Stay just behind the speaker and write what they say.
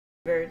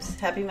Birds,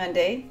 happy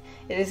Monday.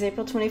 It is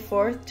April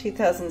 24th,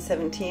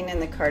 2017,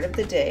 and the card of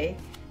the day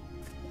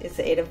is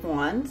the Eight of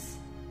Wands.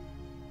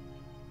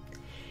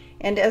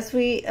 And as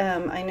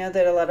I know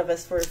that a lot of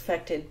us were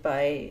affected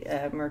by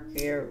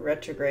Mercury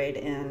retrograde,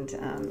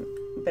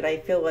 but I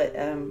feel what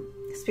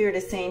Spirit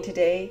is saying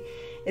today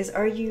is,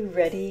 are you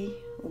ready,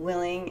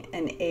 willing,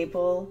 and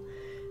able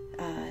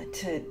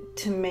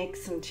to make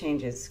some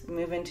changes,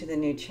 move into the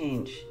new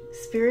change?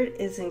 Spirit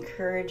is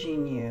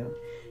encouraging you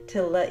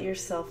to let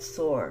yourself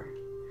soar,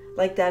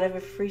 like that of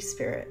a free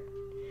spirit.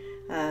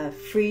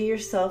 Free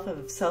yourself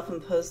of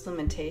self-imposed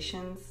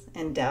limitations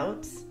and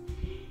doubts,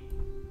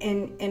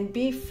 and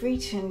be free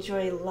to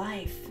enjoy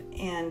life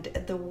and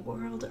the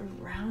world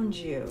around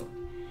you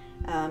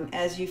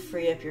as you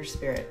free up your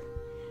spirit.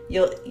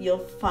 You'll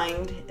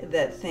find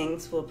that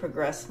things will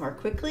progress more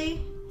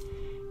quickly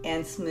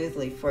and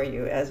smoothly for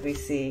you, as we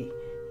see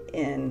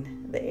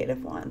in the Eight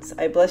of Wands.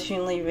 I bless you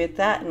and leave you with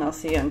that, and I'll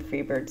see you on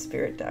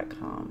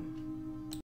freebirdspirit.com.